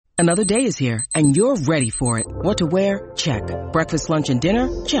Another day is here, and you're ready for it. What to wear? Check. Breakfast, lunch, and dinner?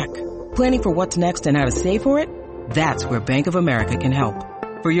 Check. Planning for what's next and how to save for it? That's where Bank of America can help.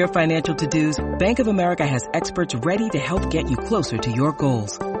 For your financial to-dos, Bank of America has experts ready to help get you closer to your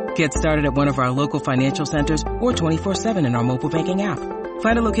goals. Get started at one of our local financial centers or 24/7 in our mobile banking app.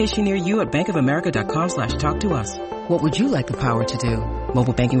 Find a location near you at bankofamerica.com/talktous. What would you like the power to do?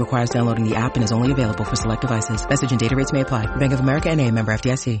 Mobile banking requires downloading the app and is only available for select devices. Message and data rates may apply. Bank of America N.A., member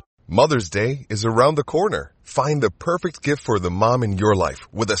FDIC. Mother's Day is around the corner. Find the perfect gift for the mom in your life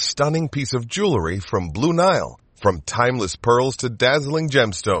with a stunning piece of jewelry from Blue Nile. From timeless pearls to dazzling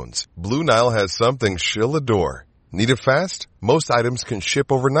gemstones, Blue Nile has something she'll adore. Need it fast? Most items can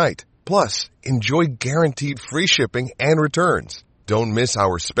ship overnight. Plus, enjoy guaranteed free shipping and returns. Don't miss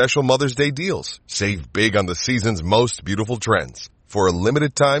our special Mother's Day deals. Save big on the season's most beautiful trends. For a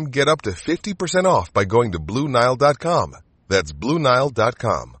limited time, get up to 50% off by going to BlueNile.com. That's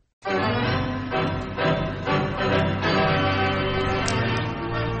BlueNile.com.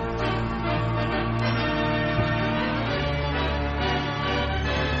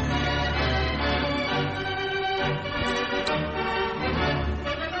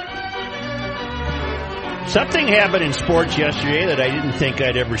 Something happened in sports yesterday that I didn't think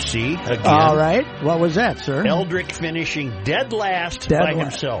I'd ever see again. All right. What was that, sir? Eldrick finishing dead last by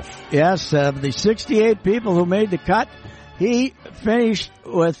himself. Yes, the 68 people who made the cut, he finished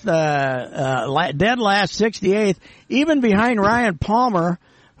with dead last, 68th, even behind Ryan Palmer,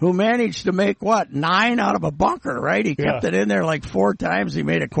 who managed to make, 9 out of a bunker, right? He kept it in there like 4 times. He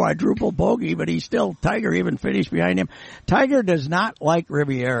made a quadruple bogey, but Tiger even finished behind him. Tiger does not like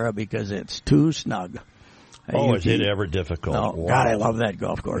Riviera because it's too snug. Oh, is it ever difficult? Oh, wow. God, I love that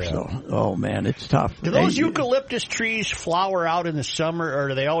golf course, though. Oh, man, it's tough. Do those eucalyptus trees flower out in the summer, or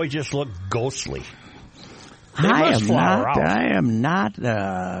do they always just look ghostly? I am not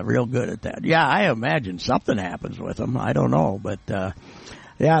real good at that. Yeah, I imagine something happens with them. I don't know, but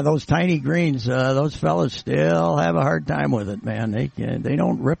those tiny greens, those fellas still have a hard time with it, man. They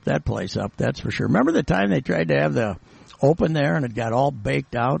don't rip that place up, that's for sure. Remember the time they tried to have the Open there and it got all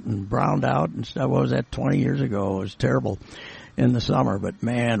baked out and browned out and stuff? What was that, 20 years ago? It was terrible in the summer, but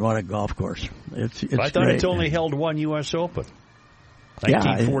man, what a golf course. It's I thought great. It's only held one U.S. Open.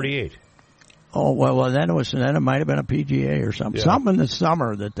 1948. Oh, well, then it might have been a PGA or something. Yeah. Something in the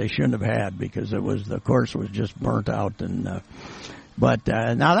summer that they shouldn't have had because the course was just burnt out. But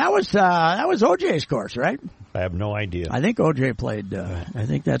now that was OJ's course, right? I have no idea. I think OJ played. I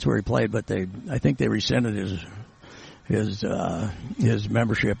think that's where he played, but I think they rescinded his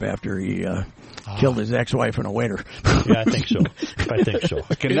membership after he killed his ex-wife and a waiter. Yeah, I think so.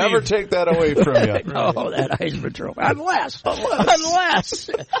 I can never take that away from you. Oh, that Heisman Trophy. Unless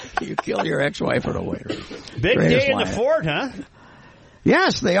you kill your ex-wife and a waiter. Big day in the fort, huh?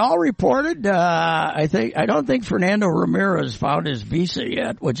 Yes, they all reported. I don't think Fernando Ramirez found his visa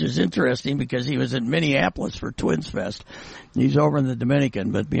yet, which is interesting because he was in Minneapolis for Twins Fest. He's over in the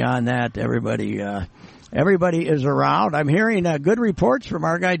Dominican, but beyond that, everybody is around. I'm hearing good reports from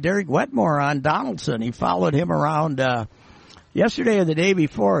our guy Derek Wetmore on Donaldson. He followed him around yesterday or the day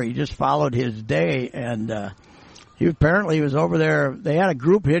before. He just followed his day, and he apparently was over there. They had a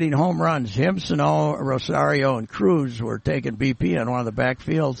group hitting home runs. Him, Sano, Rosario, and Cruz were taking BP on one of the back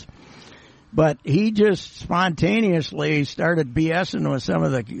fields. But he just spontaneously started BSing with some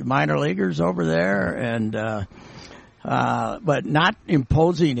of the minor leaguers over there, and but not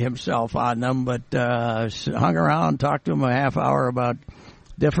imposing himself on them, but hung around, talked to him a half hour about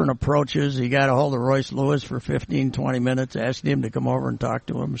different approaches. He got a hold of Royce Lewis for 15, 20 minutes, asked him to come over and talk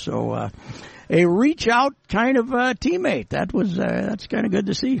to him. So a reach-out kind of teammate. That's kind of good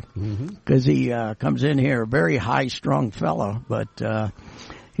to see because he comes in here, a very high-strung fellow, but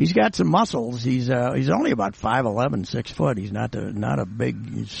he's got some muscles. He's only about 5'11", 6 foot. He's not a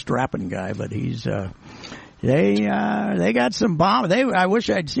big strapping guy, but he's They got some bomb. I wish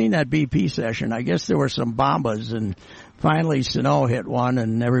I'd seen that BP session. I guess there were some bombas, and finally Sano hit one,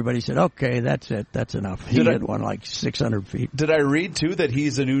 and everybody said, "Okay, that's it. That's enough." He hit one like 600 feet. Did I read too that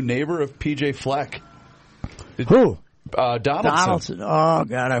he's a new neighbor of PJ Fleck? Who? Donaldson. Oh,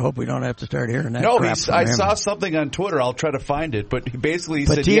 God, I hope we don't have to start hearing that. No, I saw something on Twitter. I'll try to find it. But he basically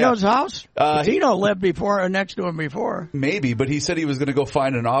said, Patino's house? Patino lived next to him before. Maybe, but he said he was going to go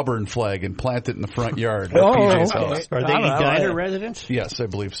find an Auburn flag and plant it in the front yard. PJ's house. Are they Edina residents? Yes, I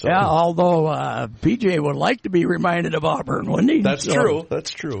believe so. Yeah, although PJ would like to be reminded of Auburn, wouldn't he? That's true.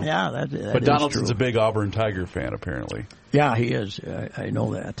 That's true. Yeah, that but Donaldson's a big Auburn Tiger fan, apparently. Yeah, he is. I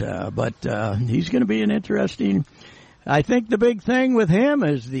know that. But he's going to be an interesting I think the big thing with him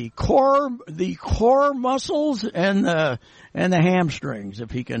is the core muscles and the hamstrings.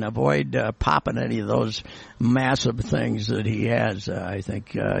 If he can avoid popping any of those massive things that he has, I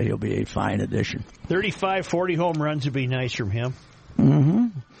think he'll be a fine addition. 35, 40 home runs would be nice from him. Mm-hmm.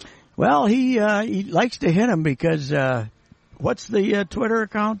 Well, he likes to hit them because what's the Twitter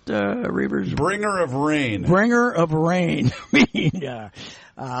account, Reavers? Bringer of rain. Bringer of rain.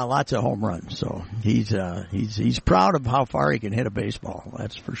 Lots of home runs. So he's proud of how far he can hit a baseball.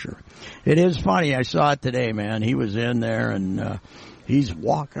 That's for sure. It is funny. I saw it today, man. He was in there and he's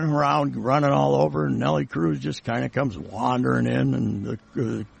walking around, running all over, and Nelly Cruz just kind of comes wandering in. And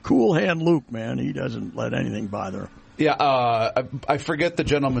the cool hand Luke, man, he doesn't let anything bother him. Yeah, I forget the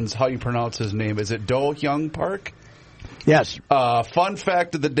gentleman's how you pronounce his name. Is it Do Hyung Park? Yes. Fun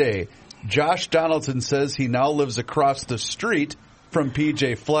fact of the day: Josh Donaldson says he now lives across the street from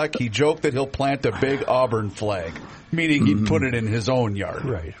PJ Fleck. He joked that he'll plant a big Auburn flag, meaning he'd put it in his own yard.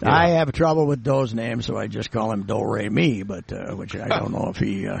 Right. Yeah. I have trouble with Doe's name, so I just call him Do-Re-Mi, but which I don't know if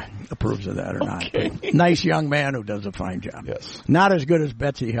he approves of that or not. But nice young man who does a fine job. Yes. Not as good as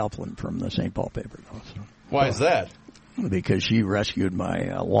Betsy Helflin from the St. Paul paper, though. So. Why is that? Because she rescued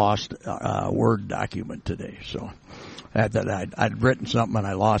my lost Word document today. So I'd written something and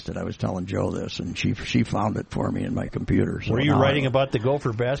I lost it. I was telling Joe this, and she found it for me in my computer. So were you writing about the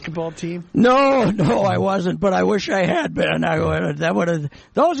Gopher basketball team? No, I wasn't. But I wish I had been.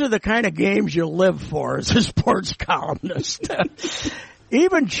 Those are the kind of games you live for as a sports columnist.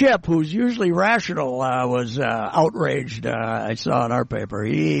 Even Chip, who's usually rational, was outraged. I saw in our paper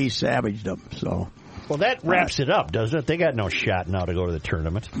he savaged them. So. Well, that wraps it up, doesn't it? They got no shot now to go to the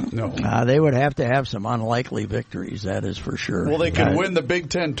tournament. No. They would have to have some unlikely victories, that is for sure. Well, they could win the Big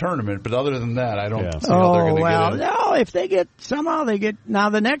Ten tournament, but other than that, I don't see how they're going to get in. No, if they get, now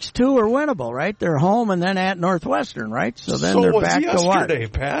the next two are winnable, right? They're home and then at Northwestern, right? So then they're back to what? Yesterday,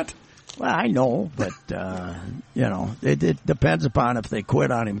 Pat. Well, I know, but, it depends upon if they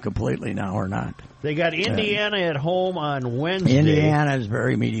quit on him completely now or not. They got Indiana at home on Wednesday. Indiana is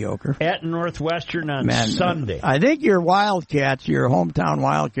very mediocre. At Northwestern on Sunday. I think your Wildcats, your hometown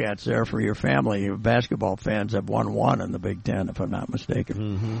Wildcats there for your family, your basketball fans have won one in the Big Ten, if I'm not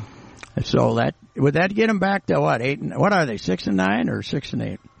mistaken. Mm-hmm. So would that get them back to what, 8? What are they, 6-9 or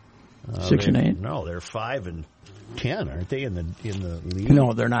 6-8? 6-8? No, they're 5-10, aren't they, in the league?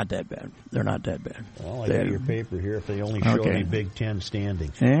 No, they're not that bad. They're not that bad. Well, I got your paper here. If they only show any Big Ten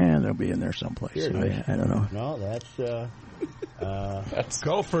standings, yeah, they'll be in there someplace. I don't know. No, that's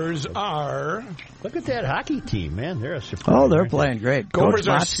Gophers are. Look at that hockey team, man. They're a surprise. Oh, they're playing great. Gophers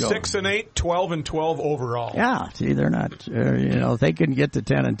are 6-8, 12-12 overall. Yeah, see, they're not. If they can get to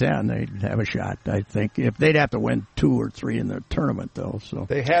 10-10, they'd have a shot. I think if they'd have to win 2 or 3 in the tournament, though. So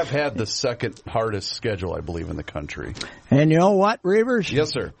they have had the second hardest schedule, I believe, in the country. And you know what, Reavers?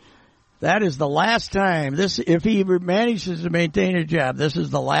 Yes, sir. That is the last time. If he manages to maintain a job, this is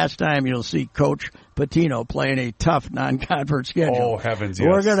the last time you'll see Coach Patino playing a tough non-conference schedule. Oh, heavens, yes.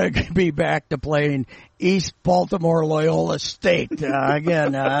 We're going to be back to playing East Baltimore Loyola State.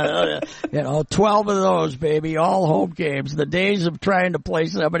 Again, 12 of those, baby, all home games. The days of trying to play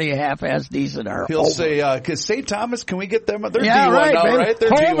somebody half-ass decent are He'll over. say, St. Thomas, can we get them? They're yeah, D1 right, now, baby. right? They're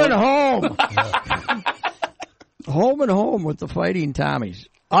home D1. and home. Home and home with the Fighting Tommies.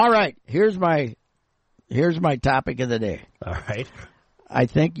 All right, here's my topic of the day. All right. I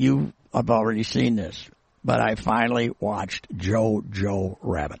think you have already seen this, but I finally watched Jojo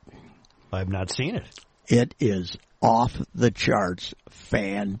Rabbit. I've not seen it. It is off the charts,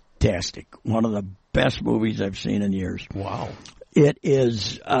 fantastic. One of the best movies I've seen in years. Wow. It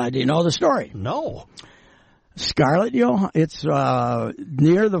is. Do you know the story? No. Scarlett Johansson. It's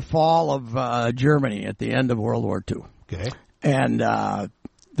near the fall of Germany at the end of World War II. Okay. And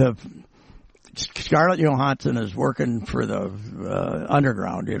the Scarlett Johansson is working for the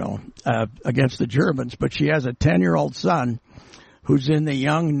underground, against the Germans, but she has a 10-year-old son who's in the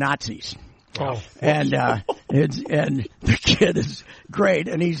Young Nazis. Oh. And and the kid is great,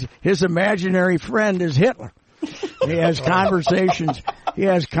 and his imaginary friend is Hitler. He has conversations. He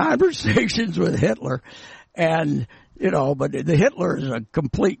has conversations with Hitler, and but the Hitler is a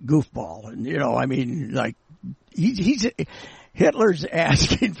complete goofball, and he's Hitler's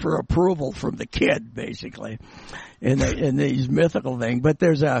asking for approval from the kid, basically, in these mythical thing. But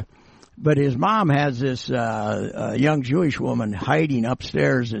his mom has this young Jewish woman hiding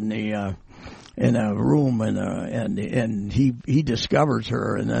upstairs in a room, and he discovers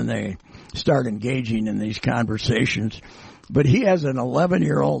her, and then they start engaging in these conversations. But he has an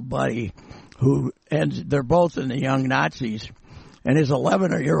 11-year-old buddy and they're both in the Young Nazis, and his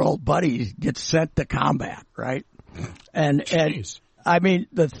 11-year-old buddy gets sent to combat, right? And I mean,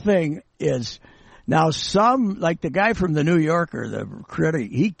 the thing is, now some, like the guy from the New Yorker, the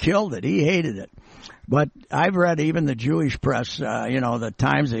critic, he killed it. He hated it. But I've read even the Jewish press, the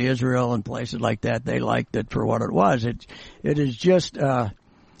Times of Israel and places like that, they liked it for what it was. It is just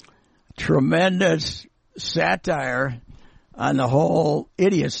tremendous satire on the whole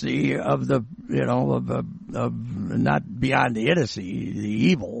idiocy of the, of not beyond the idiocy, the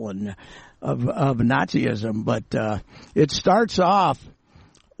evil and of Nazism. But it starts off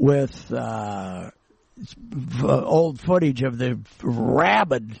with old footage of the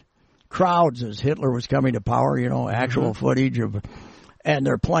rabid crowds as Hitler was coming to power, actual footage of, and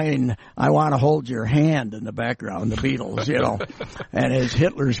they're playing I Want to Hold Your Hand in the background, the Beatles, and as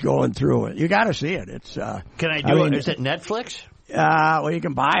Hitler's going through it. You got to see it. It's Can I do it? Is it Netflix? Well, you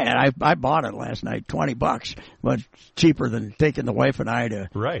can buy it. I bought it last night, $20, but cheaper than taking the wife and I to.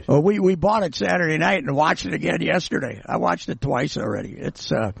 Right. Well, we bought it Saturday night and watched it again yesterday. I watched it twice already. It's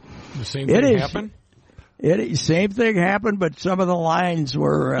the same thing happened. Same thing happened, but some of the lines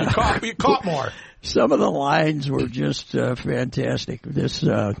were you caught more. Some of the lines were just fantastic. This,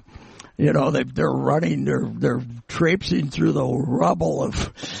 they're running, they're traipsing through the rubble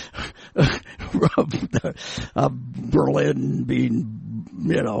of Berlin being,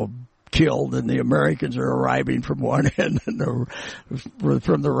 killed, and the Americans are arriving from one end and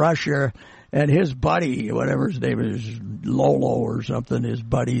from the Russia. And his buddy, whatever his name is, Lolo or something, his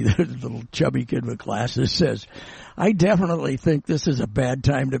buddy, the little chubby kid with glasses, says, I definitely think this is a bad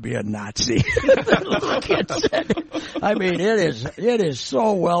time to be a Nazi. The little kid said, I mean, it is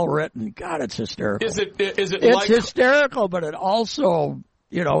so well written. God, it's hysterical. Is it it's hysterical, but it also,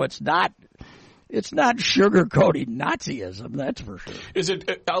 it's not sugarcoating Nazism, that's for sure. Is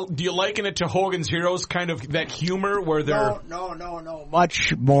it? Do you liken it to Hogan's Heroes, kind of that humor where they're? No.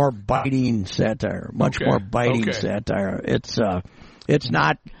 Much more biting satire. More biting satire. It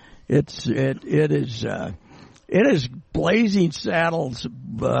is Blazing Saddles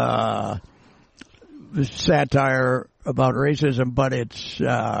satire about racism, but it's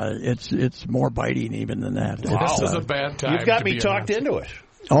more biting even than that. Wow. This is a bad time. You've got me talked into it.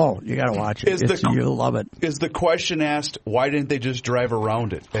 Oh, you got to watch it. You'll love it. Is the question asked, why didn't they just drive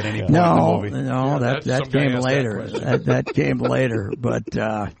around it at any point in the movie? No, that came later. That came later. But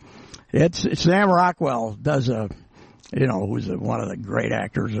it's Sam Rockwell who's one of the great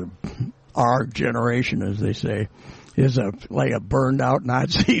actors of our generation, as they say. Is like a burned out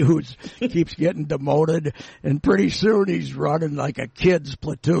Nazi who keeps getting demoted, and pretty soon he's running like a kid's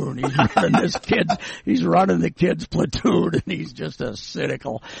platoon. He's running the kid's platoon, and he's just a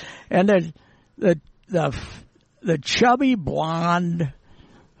cynical. And then the chubby blonde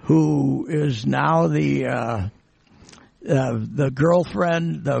who is now the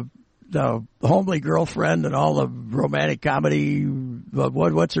girlfriend, the homely girlfriend, and all the romantic comedy.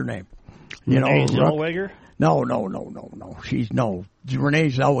 What's her name? Renee Zellweger? No. Renee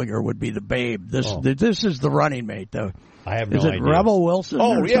Zellweger would be the babe. This is the running mate. I have no idea. Is it Rebel Wilson?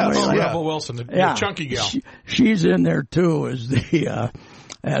 Oh, yeah. Rebel Wilson, the chunky gal. She's in there too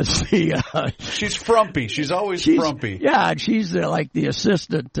She's frumpy. She's always frumpy. Yeah, and she's like the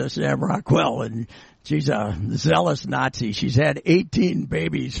assistant to Sam Rockwell, and she's a zealous Nazi. She's had 18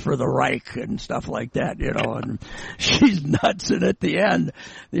 babies for the Reich and stuff like that, and she's nuts. And at the end,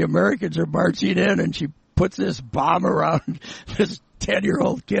 the Americans are marching in, and she puts this bomb around this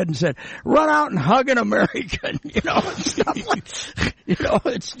 10-year-old kid and said, run out and hug an American, stuff like,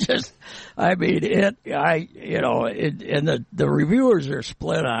 it's just, I mean, and the reviewers are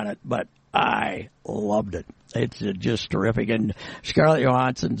split on it, but I loved it. It's just terrific. And Scarlett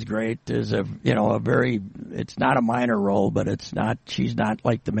Johansson's great. There's it's not a minor role, but she's not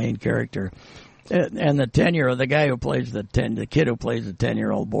like the main character. And the the guy who plays the kid who plays the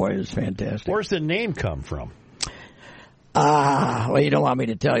 10-year-old boy is fantastic. Where's the name come from? Well, you don't want me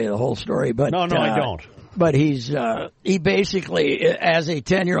to tell you the whole story, but no, I don't. But he basically, as a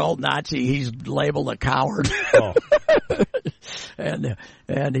 10-year-old Nazi, he's labeled a coward. Oh.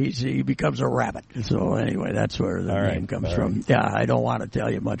 and he becomes a rabbit. So anyway, that's where the name comes from. Yeah, I don't want to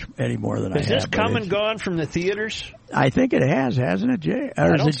tell you much any more than I have. Has this come and gone from the theaters? I think it has, hasn't it, Jay?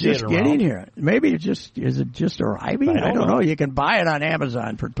 Or is it just getting here? Maybe is it just arriving? I don't know. You can buy it on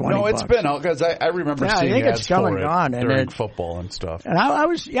Amazon for $20. No, it's been out because I remember seeing ads for it during and football and stuff. And I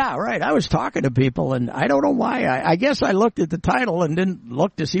was talking to people, and I don't know why. I guess I looked at the title and didn't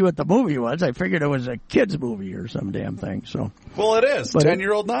look to see what the movie was. I figured it was a kids movie or some damn thing. So, well, it is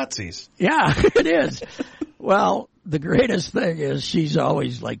 10-year-old Nazis. Yeah, it is. Well, the greatest thing is she's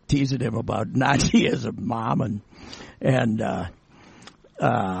always like teasing him about Nazism, mom, and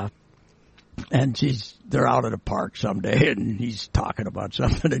And they're out at a park someday, and he's talking about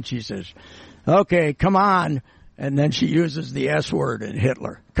something, and she says, "Okay, come on." And then she uses the S word in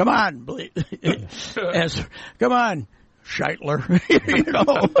Hitler. Come on, come on, Scheitler.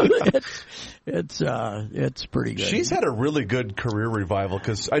 It's pretty good. She's had a really good career revival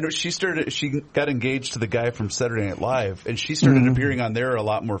because I know she got engaged to the guy from Saturday Night Live, and she started appearing on there a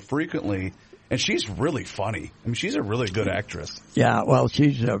lot more frequently. And she's really funny. I mean, she's a really good actress. Yeah, well,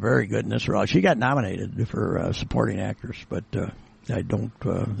 she's very good in this role. She got nominated for supporting actress, but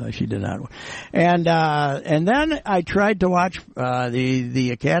she did not. And then I tried to watch the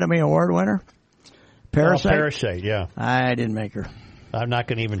Academy Award winner, Parasite. Parasite, yeah. I didn't make her. I'm not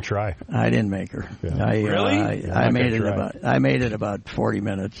going to even try. I didn't make her. Really? I made it about 40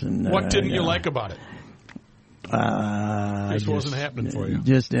 minutes. And what didn't you like about it? Just wasn't happening for you.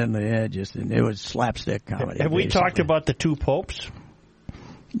 It was slapstick comedy. Have we talked about The Two Popes?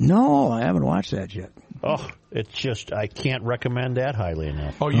 No, I haven't watched that yet. Oh, it's just, I can't recommend that highly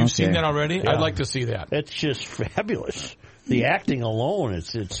enough. Oh, you've seen that already? Yeah. I'd like to see that. It's just fabulous. The acting alone,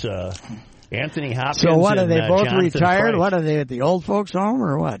 it's Anthony Hopkins. So what, are they both Jonathan retired? Pryce. What, are they at the old folks' home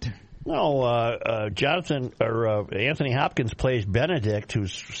or what? No, Anthony Hopkins plays Benedict, who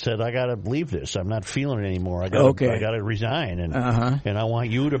said, "I got to leave this. I'm not feeling it anymore. I got to resign, and I want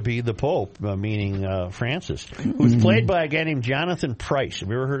you to be the Pope," meaning Francis, who's played by a guy named Jonathan Pryce. Have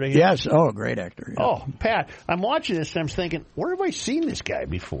you ever heard of him? Yes. Oh, great actor. Yeah. Oh, Pat, I'm watching this and I'm thinking, where have I seen this guy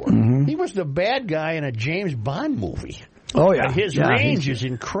before? He was the bad guy in a James Bond movie. Oh yeah, his range is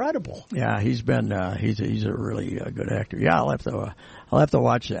incredible. Yeah, he's been he's a really good actor. Yeah, I'll have to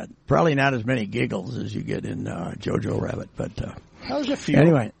watch that. Probably not as many giggles as you get in Jojo Rabbit, but that was a few.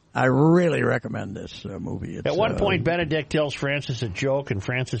 Anyway, I really recommend this movie. It's, at one point, Benedict tells Francis a joke, and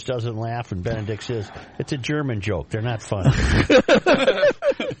Francis doesn't laugh, and Benedict says, "It's a German joke. They're not funny."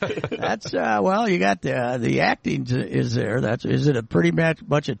 That's well, you got the acting is there. Is it a pretty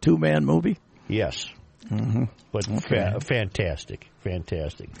much a two-man movie? Yes. But fantastic. And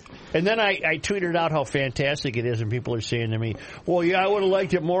then I tweeted out how fantastic it is, and people are saying to me, "Well, yeah, I would have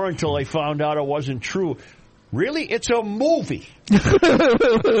liked it more until I found out it wasn't true." Really? It's a movie.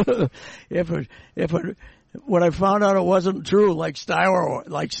 When I found out it wasn't true, like Star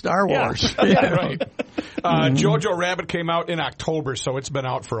Wars. Yeah, right. Jojo Rabbit came out in October, so it's been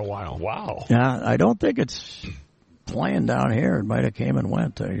out for a while. Wow. Yeah, I don't think it's playing down here. It might have came and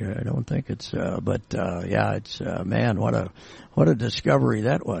went. I don't think it's, it's man, what a discovery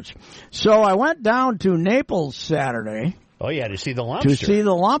that was. So I went down to Naples Saturday. Oh yeah, to see the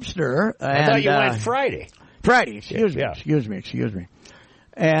lobster. I thought you went Friday. Excuse me.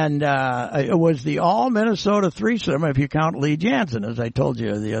 And it was the all Minnesota threesome, if you count Lee Jansen, as I told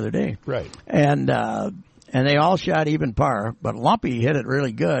you the other day. Right. And they all shot even par, but Lumpy hit it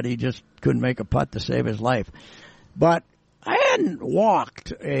really good. He just couldn't make a putt to save his life. But I hadn't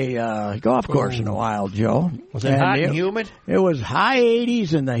walked a golf course in a while, Joe. Was it hot and humid? It was high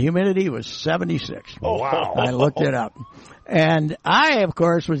 80s and the humidity was 76. Oh, wow. I looked it up. And I, of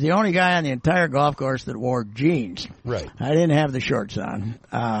course, was the only guy on the entire golf course that wore jeans. Right. I didn't have the shorts on.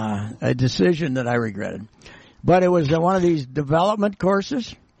 A decision that I regretted. But it was one of these development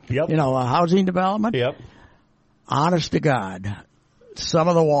courses. Yep. You know, a housing development. Yep. Honest to God, some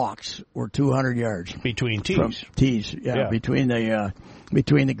of the walks were 200 yards. Between tees. From tees, yeah. Between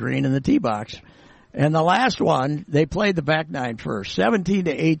the green and the tee box. And the last one, they played the back nine first, 17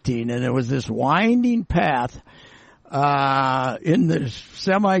 to 18, and it was this winding path in the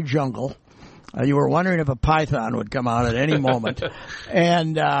semi-jungle. You were wondering if a python would come out at any moment.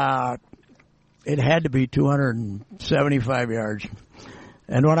 And it had to be 275 yards.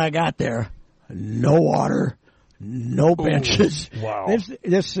 And when I got there, no water, no benches. Ooh, wow.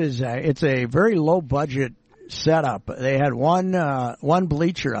 This is it's a very low budget setup. They had one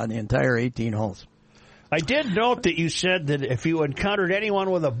bleacher on the entire 18 holes. I did note that you said that if you encountered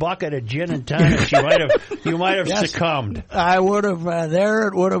anyone with a bucket of gin and tonics, you might have yes, succumbed. I would have. There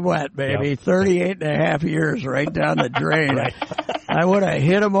it would have went, baby. Yep. 38 and a half years right down the drain. Right. I would have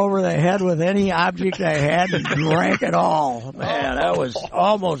hit him over the head with any object I had and drank it all. Man, I was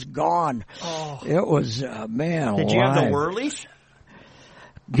almost gone. It was, man, Did you have the whirlies?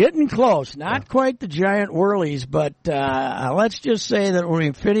 Getting close. Not quite the giant whirlies, but let's just say that when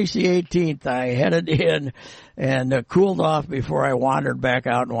we finished the 18th, I headed in and cooled off before I wandered back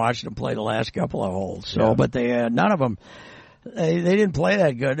out and watched them play the last couple of holes. So, but they none of them, they didn't play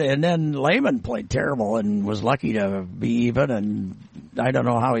that good. And then Lehman played terrible and was lucky to be even. And I don't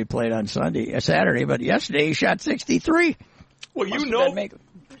know how he played on Saturday, but yesterday he shot 63. Well, you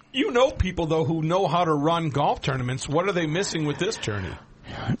know people though who know how to run golf tournaments. What are they missing with this tourney?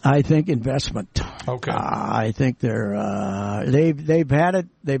 I think investment. Okay. I think they've had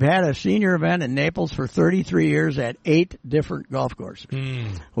a senior event in Naples for 33 years at 8 different golf courses,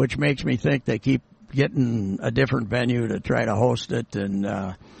 which makes me think they keep getting a different venue to try to host it. And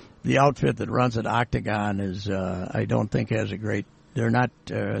the outfit that runs at Octagon is, I don't think has a great. They're not.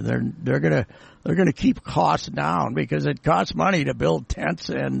 They're gonna keep costs down because it costs money to build tents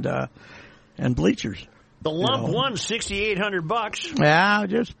and bleachers. The lump won $6,800. Yeah,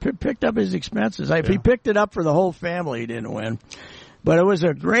 just picked up his expenses. If he picked it up for the whole family, he didn't win. But it was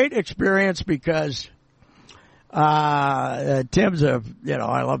a great experience because Tim's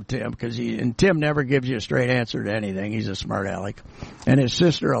I love Tim because Tim never gives you a straight answer to anything. He's a smart aleck. And his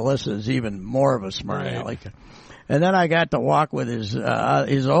sister Alyssa is even more of a smart aleck. And then I got to walk with his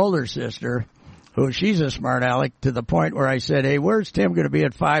older sister, she's a smart aleck, to the point where I said, "Hey, where's Tim going to be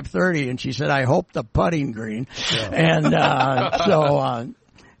at 5:30?" And she said, "I hope the putting green." Yeah. And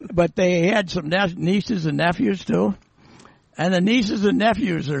but they had some nieces and nephews too, and the nieces and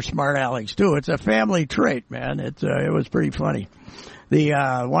nephews are smart alecks too. It's a family trait, man. It was pretty funny.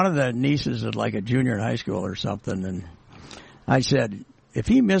 The one of the nieces is like a junior in high school or something, and I said, "If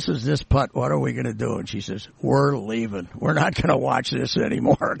he misses this putt, what are we going to do?" And she says, "We're leaving. We're not going to watch this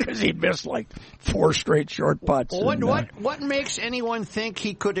anymore," because he missed like 4 straight short putts. Well, what makes anyone think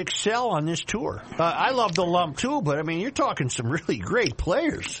he could excel on this tour? I love the lump too, but I mean, you're talking some really great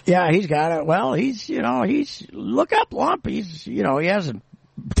players. Yeah, he's got it. Well, he's look up Lump. He hasn't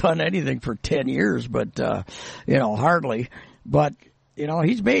done anything for 10 years, but hardly. But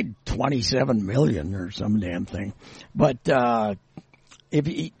he's made $27 million or some damn thing. But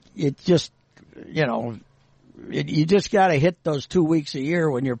you just got to hit those 2 weeks a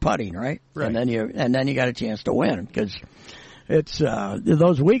year when you're putting, right? And then you got a chance to win because it's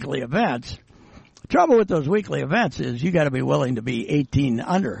those weekly events. The trouble with those weekly events is you got to be willing to be 18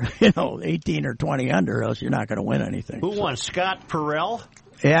 under, 18 or 20 under, or else you're not going to win anything. Who won? Scott Perrell?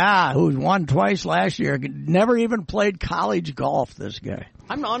 Yeah, who won twice last year. Never even played college golf, this guy.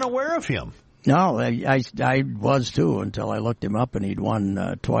 I'm unaware of him. No, I was too until I looked him up and he'd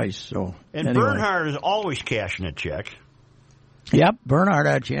won twice. So anyway. Bernhard is always cashing a check. Yep, Bernhard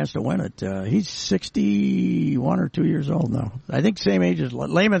had a chance to win it. He's 61 or 2 years old now. I think same age as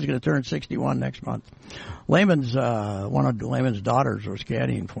Lehman's going to turn 61 next month. Lehman's one of Lehman's daughters was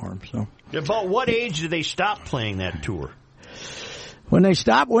caddying for him. So about what age did they stop playing that tour? When they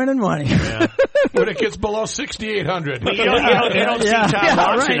stop winning money. Yeah. When it gets below 6,800. You don't see Tom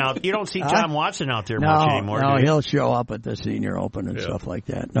Watson out. You don't see Tom Watson out there much anymore. No, he'll show up at the Senior Open and stuff like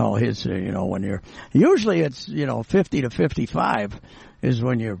that. No, his when you're usually it's 50 to 55 is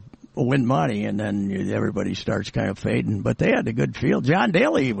when you win money, and then everybody starts kind of fading. But they had a good field. John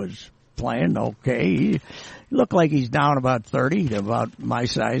Daly was playing okay. He looked like he's down about 30, about my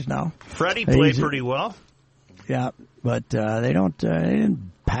size now. Freddie played pretty well. Yeah. But they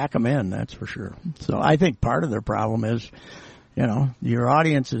didn't pack them in, that's for sure. So I think part of their problem is, your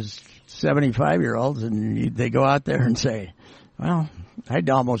audience is 75-year-olds, and they go out there and say, well, I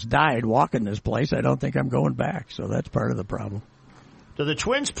almost died walking this place. I don't think I'm going back. So that's part of the problem. Do the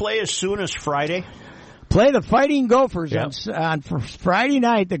Twins play as soon as Friday? Play the Fighting Gophers on Friday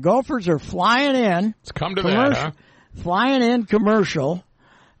night. The Gophers are flying in. It's come to that, huh? Flying in commercial.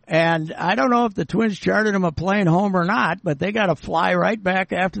 And I don't know if the Twins chartered them a plane home or not, but they got to fly right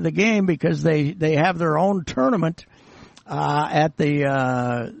back after the game because they have their own tournament at the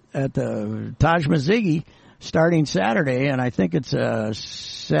Taj Mazzigi starting Saturday, and I think it's a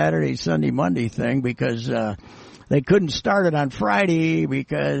Saturday, Sunday, Monday thing because they couldn't start it on Friday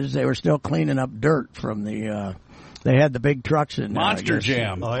because they were still cleaning up dirt from the. They had the big trucks in Monster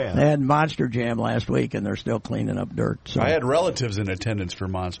Jam. Oh, yeah. They had Monster Jam last week, and they're still cleaning up dirt. So. I had relatives in attendance for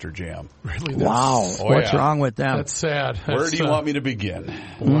Monster Jam. Really? Wow. What's wrong with them? That's sad. Where do you want me to begin?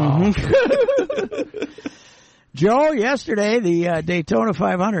 Wow. Joe, yesterday the Daytona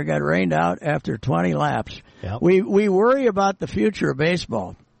 500 got rained out after 20 laps. Yep. We worry about the future of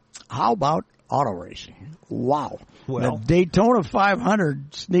baseball. How about auto racing? Wow. Well, the Daytona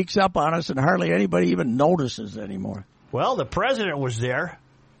 500 sneaks up on us and hardly anybody even notices anymore. Well, the president was there.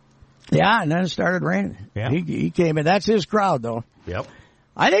 Yeah, and then it started raining. Yeah. He came in. That's his crowd, though. Yep.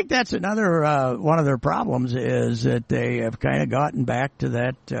 I think that's another one of their problems is that they have kind of gotten back to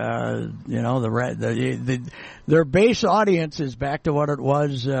that, their base audience is back to what it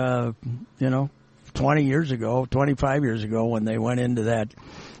was, 20 years ago, 25 years ago when they went into that,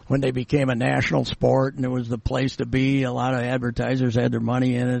 when they became a national sport and it was the place to be. A lot of advertisers had their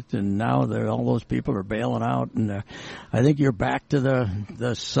money in it, and now all those people are bailing out. And I think you're back to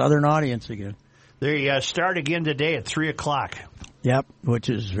the southern audience again. They start again today at 3:00. Yep, which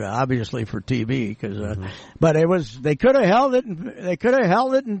is obviously for TV. But they could have held it. They could have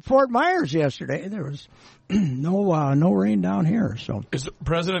held it in Fort Myers yesterday. There was no rain down here. So is the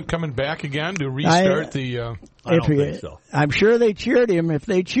president coming back again to restart the? I don't think so. I'm sure they cheered him. If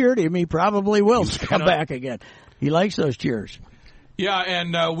they cheered him, he probably will come back again. He likes those cheers. Yeah,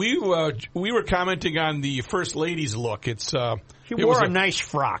 and we were commenting on the First Lady's look. She wore a nice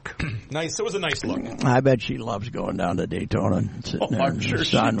frock. Nice. It was a nice look. I bet she loves going down to Daytona and sitting there in the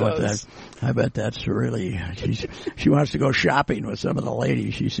sun with that. I bet that's really she wants to go shopping with some of the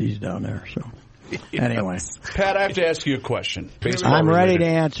ladies she sees down there. So anyway, Pat, I have to ask you a question. I'm ready to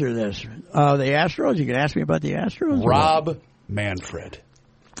answer this. The Astros. You can ask me about the Astros. Rob Manfred.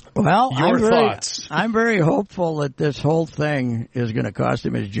 Well, Your thoughts? I'm very hopeful that this whole thing is going to cost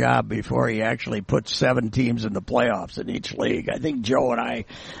him his job before he actually puts 7 teams in the playoffs in each league. I think Joe and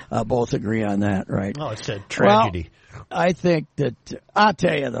I both agree on that, right? Oh, it's a tragedy. Well, I think that, I'll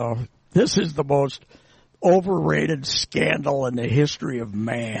tell you though, this is the most overrated scandal in the history of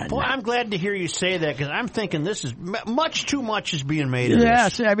man. Well, I'm glad to hear you say that because I'm thinking this is much too much is being made of this.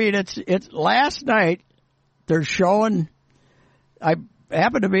 Yes, I mean, it's last night they're showing, I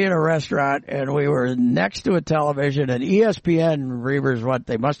happened to be in a restaurant and we were next to a television and ESPN Reavers,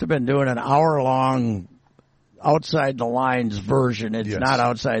 they must have been doing an hour-long outside the lines version. It's not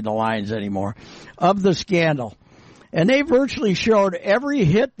outside the lines anymore of the scandal. And they virtually showed every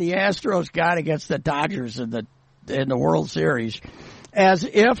hit the Astros got against the Dodgers in the World Series as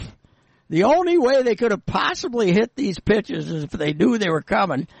if the only way they could have possibly hit these pitches is if they knew they were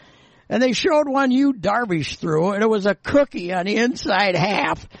coming. And they showed one Yu Darvish threw, and it was a cookie on the inside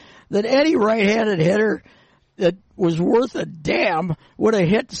half that any right-handed hitter that was worth a damn would have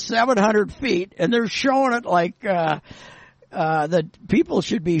hit 700 feet. And they're showing it like that people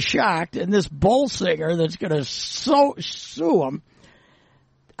should be shocked. And this bull singer that's going to sue them.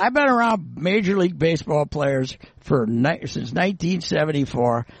 I've been around Major League Baseball players since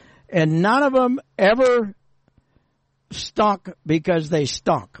 1974, and none of them ever stunk because they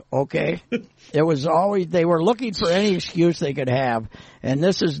stunk, okay? It was always, they were looking for any excuse they could have, and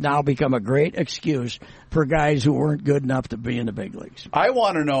this has now become a great excuse for guys who weren't good enough to be in the big leagues. I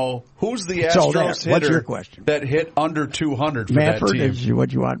want to know who's the Astros hitter what's your question? That hit under 200 for Manfred, that team. is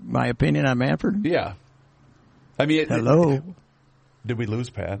what you want, my opinion on Manfred? Yeah. I mean, hello? Did we lose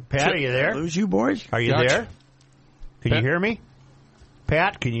Pat? Pat, are you there? Lose you boys? Are you there? Can you hear me?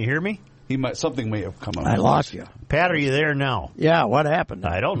 Pat, can you hear me? Something may have come up. I lost you. Pat, are you there now? Yeah, what happened?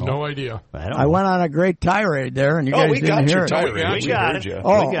 I don't know. No idea. I went on a great tirade there, and you guys didn't hear it. We got it.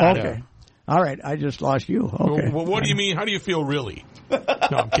 Oh, we got okay. It. All right, I just lost you. Okay. Well, what do you mean? How do you feel really? No,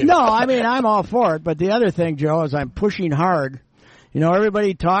 I'm kidding. No, I mean, I'm all for it. But the other thing, Joe, is I'm pushing hard. You know,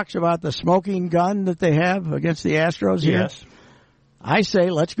 everybody talks about the smoking gun that they have against the Astros here. Yes. I say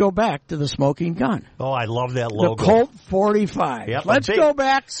let's go back to the smoking gun. Oh, I love that logo. The Colt 45. Yep, let's go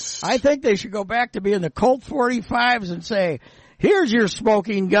back. I think they should go back to being the Colt 45s and say, here's your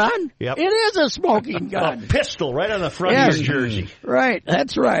smoking gun. Yep. It is a smoking gun. A pistol right on the front of your jersey. Right,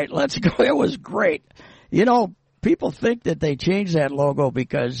 that's right. Let's go. It was great. You know, people think that they changed that logo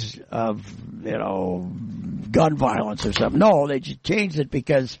because of, gun violence or something. No, they changed it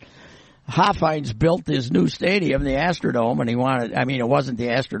because Hoffheinz built his new stadium, the Astrodome, and it wasn't the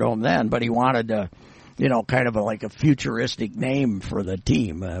Astrodome then, but he wanted to, kind of like a futuristic name for the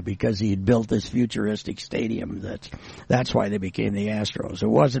team because he had built this futuristic stadium. That's why they became the Astros. It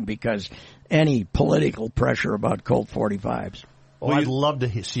wasn't because any political pressure about Colt 45s. Oh, I'd love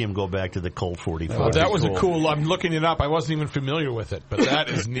to see him go back to the Colt 45. That was cool. I'm looking it up. I wasn't even familiar with it, but that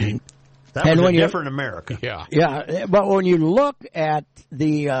is neat. That was a different America. Yeah. Yeah, but when you look at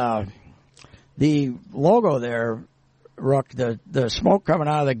the logo there, Rook, the smoke coming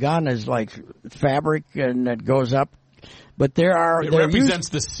out of the gun is like fabric and it goes up. But it represents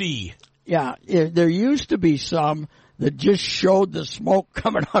the sea. Yeah, there used to be some that just showed the smoke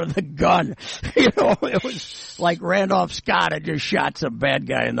coming out of the gun. It was like Randolph Scott had just shot some bad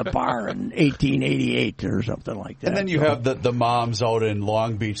guy in the bar in 1888 or something like that. And then you have the moms out in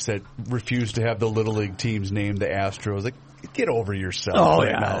Long Beach that refuse to have the Little League teams named the Astros. Like, get over yourself. Oh,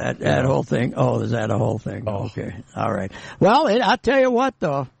 yeah, that whole thing. Oh, is that a whole thing? Oh. Okay, all right. Well, I'll tell you what,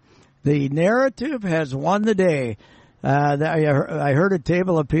 though. The narrative has won the day. I heard a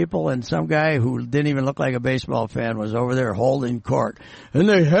table of people, and some guy who didn't even look like a baseball fan was over there holding court. And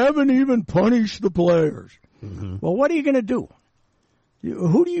they haven't even punished the players. Mm-hmm. Well, what are you going to do?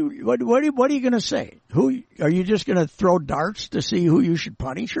 What are you going to say? Are you just going to throw darts to see who you should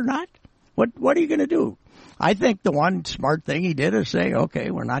punish or not? What are you going to do? I think the one smart thing he did is say, okay,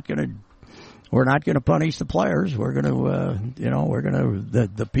 we're not going we're not going to punish the players. We're going to,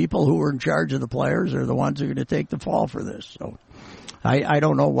 the people who are in charge of the players are the ones who are going to take the fall for this. So I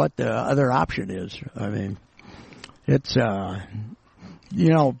don't know what the other option is. I mean, it's,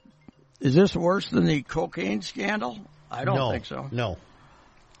 is this worse than the cocaine scandal? I don't think so. No.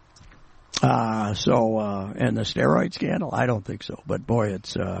 And the steroid scandal? I don't think so. But boy,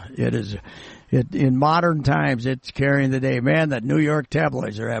 in modern times, it's carrying the day. Man, that New York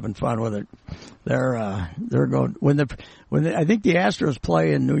tabloids are having fun with it. They're going, I think the Astros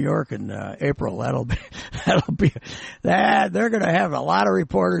play in New York in April. They're going to have a lot of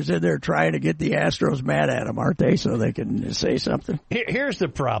reporters in there trying to get the Astros mad at them, aren't they? So they can say something. Here's the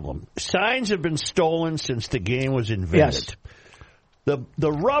problem. Signs have been stolen since the game was invented. Yes.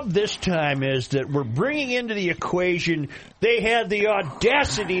 The rub this time is that we're bringing into the equation they had the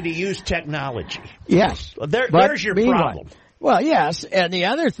audacity to use technology. Yes. There's your problem. Well, yes, and the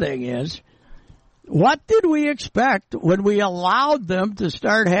other thing is, what did we expect when we allowed them to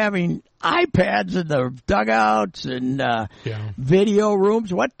start having iPads in the dugouts and video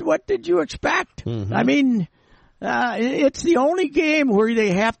rooms? What did you expect? Mm-hmm. I mean, it's the only game where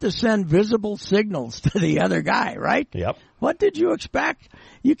they have to send visible signals to the other guy, right? Yep. What did you expect?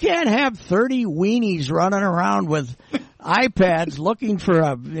 You can't have 30 weenies running around with iPads looking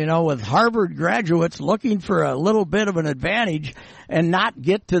for with Harvard graduates looking for a little bit of an advantage and not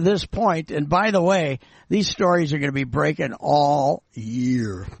get to this point. And by the way, these stories are going to be breaking all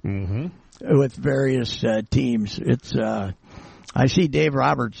year with various teams. It's, I see Dave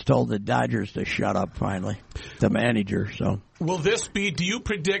Roberts told the Dodgers to shut up finally, the manager, so. Will this be, do you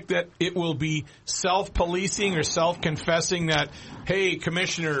predict that it will be self-policing or self-confessing that, hey,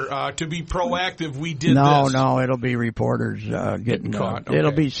 Commissioner, to be proactive, we did this? No, it'll be reporters getting caught. Okay.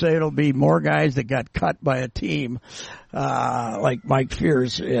 It'll be more guys that got cut by a team, like Mike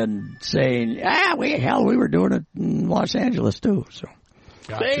Fierce, and saying, we were doing it in Los Angeles too. So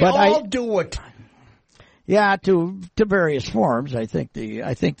they all do it. Yeah, to various forms. I think the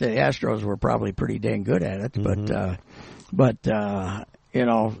Astros were probably pretty dang good at it, but when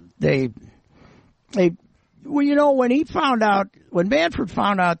Manfred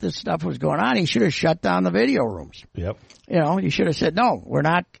found out this stuff was going on, he should have shut down the video rooms. Yep. He should have said, no, we're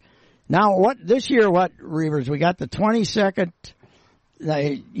not. Now, Reavers, we got the 20-second.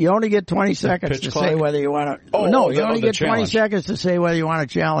 You only get 20 seconds to say whether you want to. You only get 20 seconds to say whether you want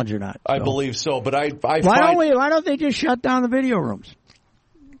to challenge or not. I believe so, but why don't they just shut down the video rooms?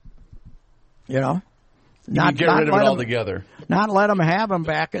 Not get rid of it altogether. Not let them have them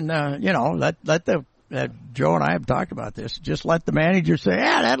back in the. Let Joe and I have talked about this. Just let the manager say,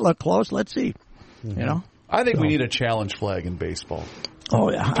 that looked close. Let's see. I think we need a challenge flag in baseball. Oh,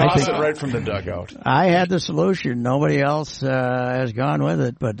 yeah. Toss it right from the dugout. I had the solution. Nobody else has gone with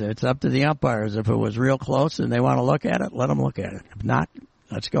it, but it's up to the umpires. If it was real close and they want to look at it, let them look at it. If not,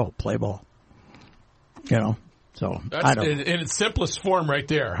 let's go. Play ball. So that's in its simplest form right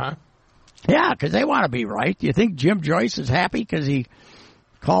there, huh? Yeah, because they want to be right. Do you think Jim Joyce is happy because he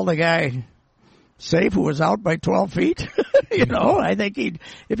called a guy safe who was out by 12 feet? I think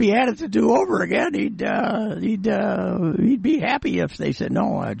if he had it to do over again, he'd be happy if they said,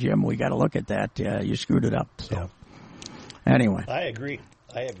 no, Jim, we got to look at that. You screwed it up. So anyway, I agree.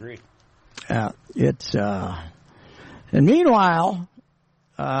 It's and meanwhile,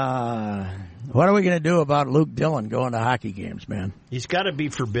 what are we going to do about Luke Dillon going to hockey games, man? He's got to be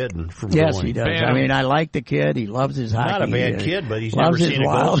forbidden from Yes, going. he does. Bam. I mean, I like the kid. He loves his hockey. Not a bad kid, but he's loves never seen a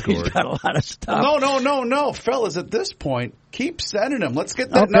goal scored. He's got a lot of stuff. No, fellas, at this point, keep sending him. Let's get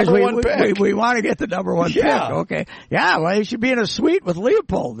that number one pick. We want to get the number one pick. Okay. Yeah, well, he should be in a suite with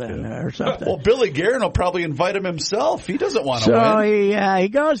Leopold then or something. Well, Billy Guerin will probably invite him himself. He doesn't want to win. So he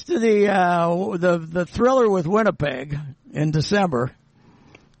goes to the Thriller with Winnipeg in December.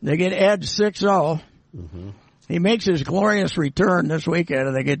 They get edged 6-0. Mm-hmm. He makes his glorious return this weekend,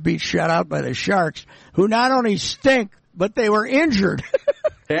 and they get shut out by the Sharks, who not only stink, but they were injured.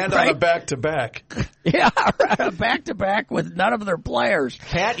 And on a back-to-back. Yeah, back-to-back with none of their players.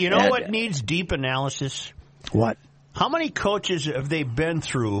 Pat, you know what needs deep analysis? What? How many coaches have they been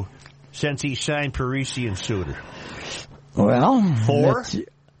through since he signed Parisi and Suter? Well, 4?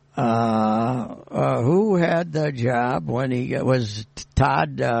 Who had the job when he was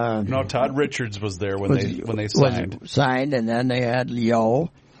Todd? No, Todd Richards was there when they signed. Signed, and then they had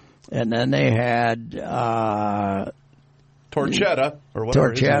Leo, and then they had Torchetta or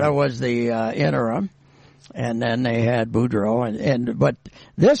whatever. Torchetta was the interim, and then they had Boudreau, but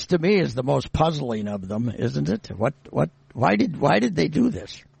this to me is the most puzzling of them, isn't it? Why did they do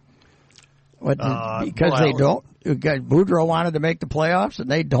this? Because they don't. Boudreaux wanted to make the playoffs and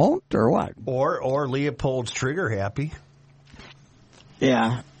they don't, or what? Or Leopold's trigger happy.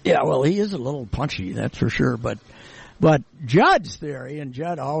 Yeah. Well, he is a little punchy, that's for sure. But Judd's theory, and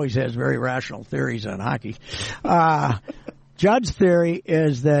Judd always has very rational theories on hockey. Judd's theory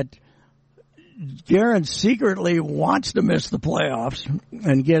is that Guerin secretly wants to miss the playoffs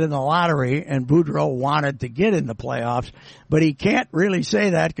and get in the lottery, and Boudreaux wanted to get in the playoffs, but he can't really say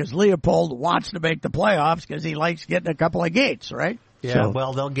that because Leopold wants to make the playoffs because he likes getting a couple of gates, right? Yeah,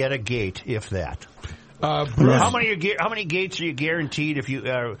 well, they'll get a gate, if that. How many gates are you guaranteed if you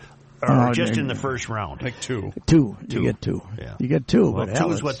just in the first round? Like two. You get two. Yeah. You get two. Well, but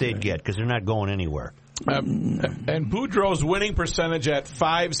two is what they'd get because they're not going anywhere. And Boudreaux's winning percentage at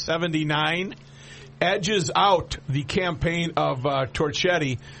 .579 edges out the campaign of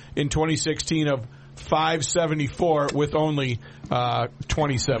Torchetti in 2016 of .574 with only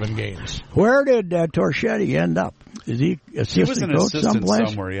 27 games. Where did Torchetti end up? Is he assistant was an coach assistant someplace?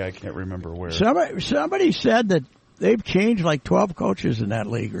 somewhere. Yeah, I can't remember where. Somebody said that they've changed like 12 coaches in that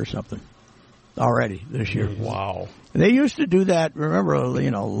league or something already this year. Wow. They used to do that. Remember,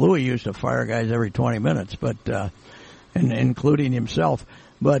 Louis used to fire guys every 20 minutes, but and including himself.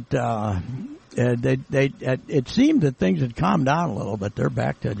 But it seemed that things had calmed down a little bit. They're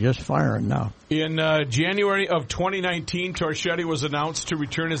back to just firing now. In January of 2019, Torchetti was announced to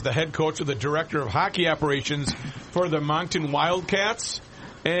return as the head coach of the director of hockey operations for the Moncton Wildcats.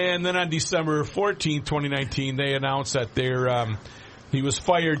 And then on December 14th, 2019, they announced that he was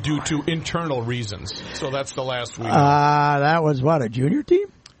fired due to internal reasons. So that's the last week. That was what, a junior team?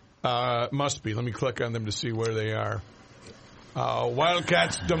 Must be. Let me click on them to see where they are.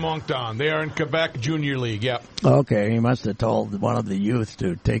 Wildcats de Moncton. They are in Quebec Junior League, yeah. Okay, he must have told one of the youth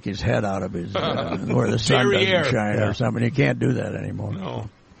to take his head out of his, where the sun doesn't shine or something. You can't do that anymore. No.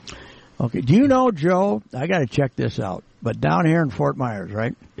 Okay, do you know, Joe, I got to check this out, but down here in Fort Myers,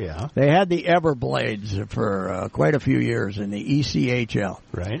 right? Yeah. They had the Everblades for quite a few years in the ECHL.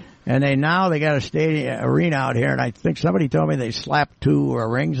 Right. And they got a stadium arena out here, and I think somebody told me they slapped two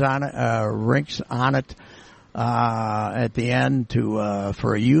rinks on it at the end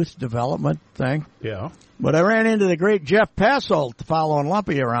for a youth development thing. Yeah. But I ran into the great Jeff Passolt following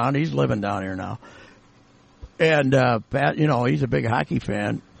Lumpy around. He's living down here now. And, he's a big hockey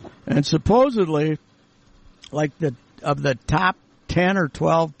fan. And supposedly, of the top 10 or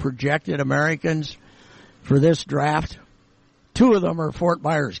 12 projected Americans for this draft, 2 of them are Fort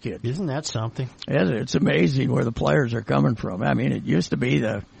Myers kids. Isn't that something? It's amazing where the players are coming from. I mean, it used to be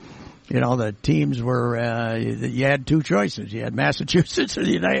the teams were, you had 2 choices. You had Massachusetts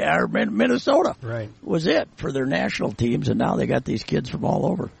or Minnesota. Right. Was it for their national teams, and now they got these kids from all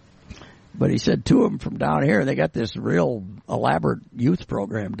over. But he said 2 of them from down here. They got this real elaborate youth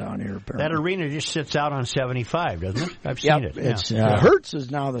program down here, apparently. That arena just sits out on 75, doesn't it? I've seen it. It's, Hertz is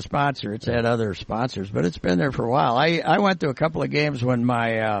now the sponsor. It's had other sponsors, but it's been there for a while. I went to a couple of games when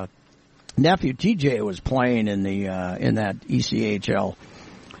my nephew TJ was playing in that ECHL,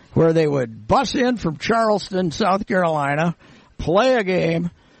 where they would bus in from Charleston, South Carolina, play a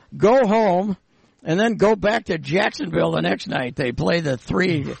game, go home, and then go back to Jacksonville the next night. They play the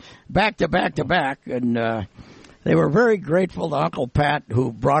 3 back to back to back, and they were very grateful to Uncle Pat,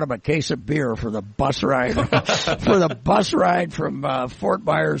 who brought them a case of beer for the bus ride from Fort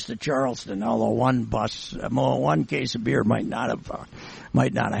Myers to Charleston. Although one case of beer might not have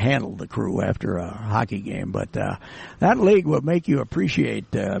handled the crew after a hockey game, but that league would make you appreciate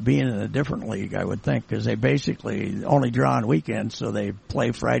being in a different league, I would think, because they basically only draw on weekends, so they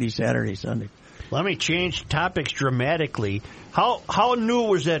play Friday, Saturday, Sunday. Let me change topics dramatically. How new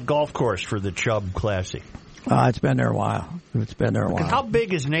was that golf course for the Chubb Classic? It's been there a while. How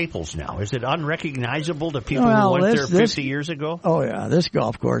big is Naples now? Is it unrecognizable to people who went there 50 years ago? Oh yeah, this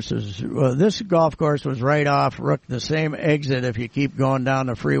golf course was right off the same exit if you keep going down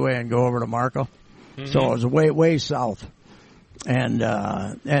the freeway and go over to Marco. Mm-hmm. So it was way south. And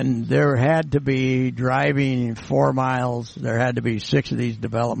there had to be, driving 4 miles, there had to be 6 of these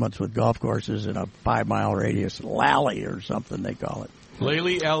developments with golf courses in a 5-mile radius. Lally or something they call it.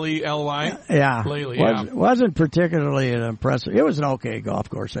 Lely, L-E-L-Y? Yeah. Lely, wasn't particularly an impressive. It was an okay golf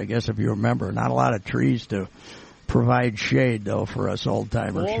course, I guess, if you remember. Not a lot of trees to provide shade, though, for us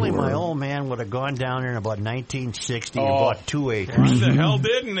old-timers. Only my old man would have gone down there in about 1960 and bought 2 acres. What the hell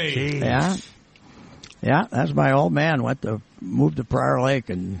didn't he? Jeez. Yeah, that's my old man. Moved to Prior Lake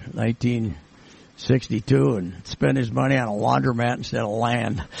in 1962 and spent his money on a laundromat instead of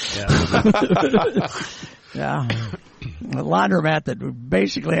land. Yeah. Yeah. a laundromat that we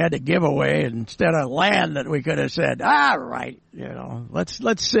basically had to give away instead of land that we could have said, all right,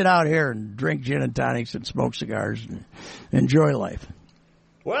 let's sit out here and drink gin and tonics and smoke cigars and enjoy life.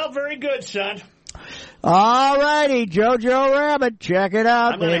 Well, very good, son. All righty, Jojo Rabbit, check it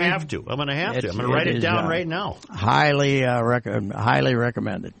out. I'm going to have to. I'm going to write it down right now. Highly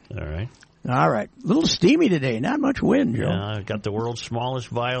recommended. All right. All right. A little steamy today. Not much wind, Joe. Yeah, I got the world's smallest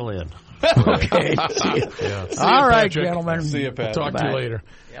violin. Okay. See you. Yeah. All right, Patrick. gentlemen. See you, Pat. Talk to you Bye. later.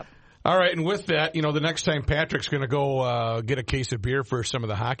 Yep. All right, and with that, the next time Patrick's going to go get a case of beer for some of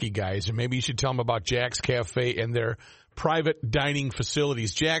the hockey guys, and maybe you should tell them about Jack's Cafe and their private dining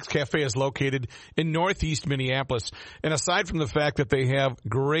facilities. Jack's Cafe is located in northeast Minneapolis, and aside from the fact that they have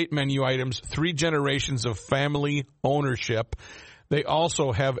great menu items, 3 generations of family ownership, they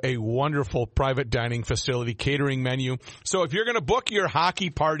also have a wonderful private dining facility catering menu. So if you're going to book your hockey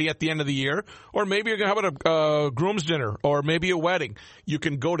party at the end of the year, or maybe you're going to have a groom's dinner, or maybe a wedding, you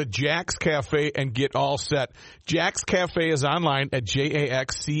can go to Jack's Cafe and get all set. Jack's Cafe is online at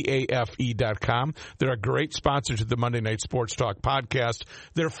jaxcafe.com. They're a great sponsor to the Monday Night Sports Talk podcast.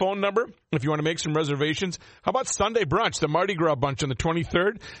 Their phone number, if you want to make some reservations, how about Sunday brunch, the Mardi Gras bunch on the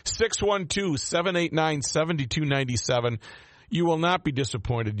 23rd, 612-789-7297. You will not be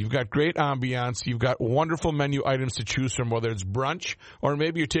disappointed. You've got great ambiance. You've got wonderful menu items to choose from, whether it's brunch or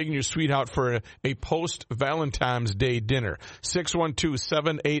maybe you're taking your sweetheart for a post-Valentine's Day dinner.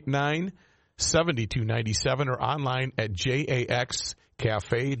 612-789-7297 or online at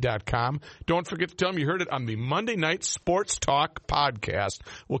jaxcafe.com. Don't forget to tell them you heard it on the Monday Night Sports Talk podcast.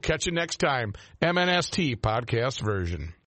 We'll catch you next time. MNST podcast version.